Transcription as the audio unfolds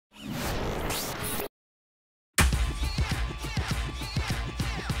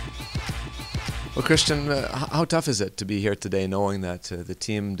Well, Kristian, how tough is it to be here today knowing that the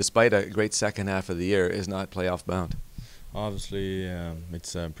team, despite a great second half of the year, is not playoff bound? Obviously,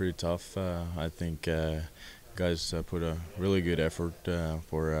 it's pretty tough. I think guys put a really good effort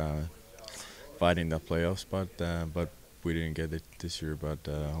for fighting the playoff spot, but we didn't get it this year. But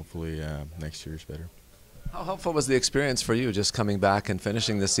hopefully next year is better. How helpful was the experience for you just coming back and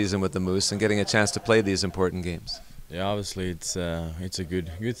finishing this season with the Moose and getting a chance to play these important games? Yeah, obviously it's a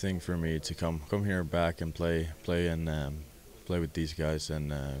good thing for me to come here back and play with these guys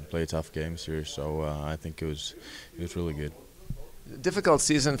and play tough games here. So I think it was really good. Difficult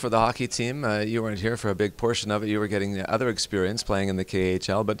season for the hockey team. You weren't here for a big portion of it. You were getting the other experience playing in the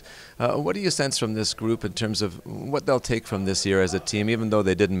KHL. But what do you sense from this group in terms of what they'll take from this year as a team, even though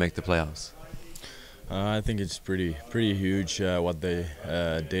they didn't make the playoffs? I think it's pretty huge what they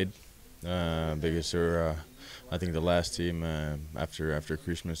did because they're I think the last team after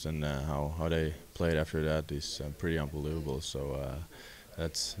Christmas and how they played after that is pretty unbelievable. So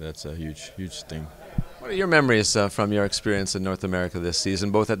that's a huge thing. What are your memories from your experience in North America this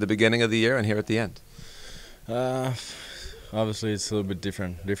season, both at the beginning of the year and here at the end? Uh, Obviously, it's a little bit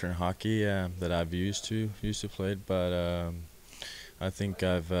different hockey that I've used to play, but I think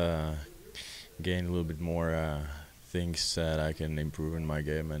I've gained a little bit more things that I can improve in my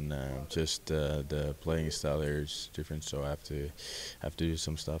game, and just the playing style here is different. So I have to do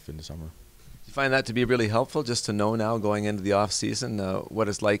some stuff in the summer. Do you find that to be really helpful, just to know now going into the off season what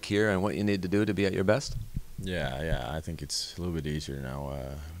it's like here and what you need to do to be at your best? Yeah, I think it's a little bit easier now.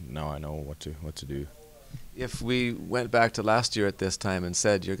 Now I know what to do. If we went back to last year at this time and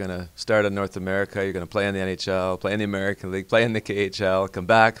said you're going to start in North America, you're going to play in the NHL, play in the American League, play in the KHL, come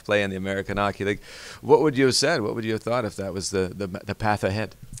back, play in the American Hockey League, what would you have said? What would you have thought if that was the path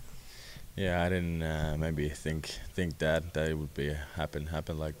ahead? Yeah, I didn't maybe think that it would be happen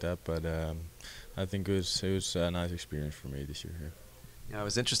like that, but I think it was a nice experience for me this year here. Yeah, it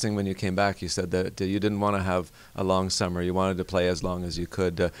was interesting when you came back. You said that you didn't want to have a long summer. You wanted to play as long as you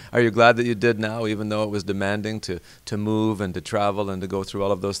could. Are you glad that you did now, even though it was demanding to move and to travel and to go through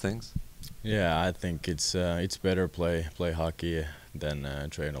all of those things? Yeah, I think it's better play hockey than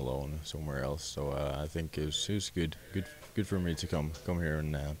train alone somewhere else. So I think it was good for me to come here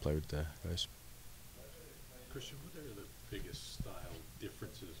and play with the guys. Kristian, what are the biggest style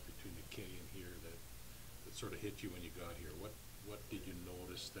differences between the K and here that sort of hit you when you got here? What did you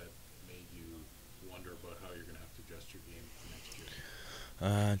notice that made you wonder about how you're going to have to adjust your game for next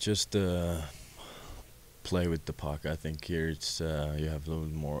year? Just play with the puck. I think here it's you have a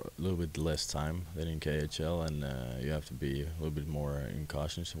little bit less time than in KHL, and you have to be a little bit more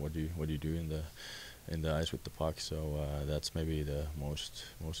cautious in what you do in the ice with the puck. So that's maybe the most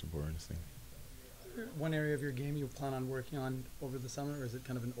important thing. One area of your game you plan on working on over the summer, or is it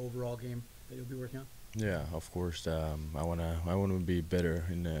kind of an overall game that you'll be working on? Yeah, of course. I wanna be better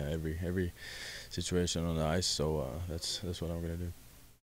in every situation on the ice. So that's what I'm gonna do.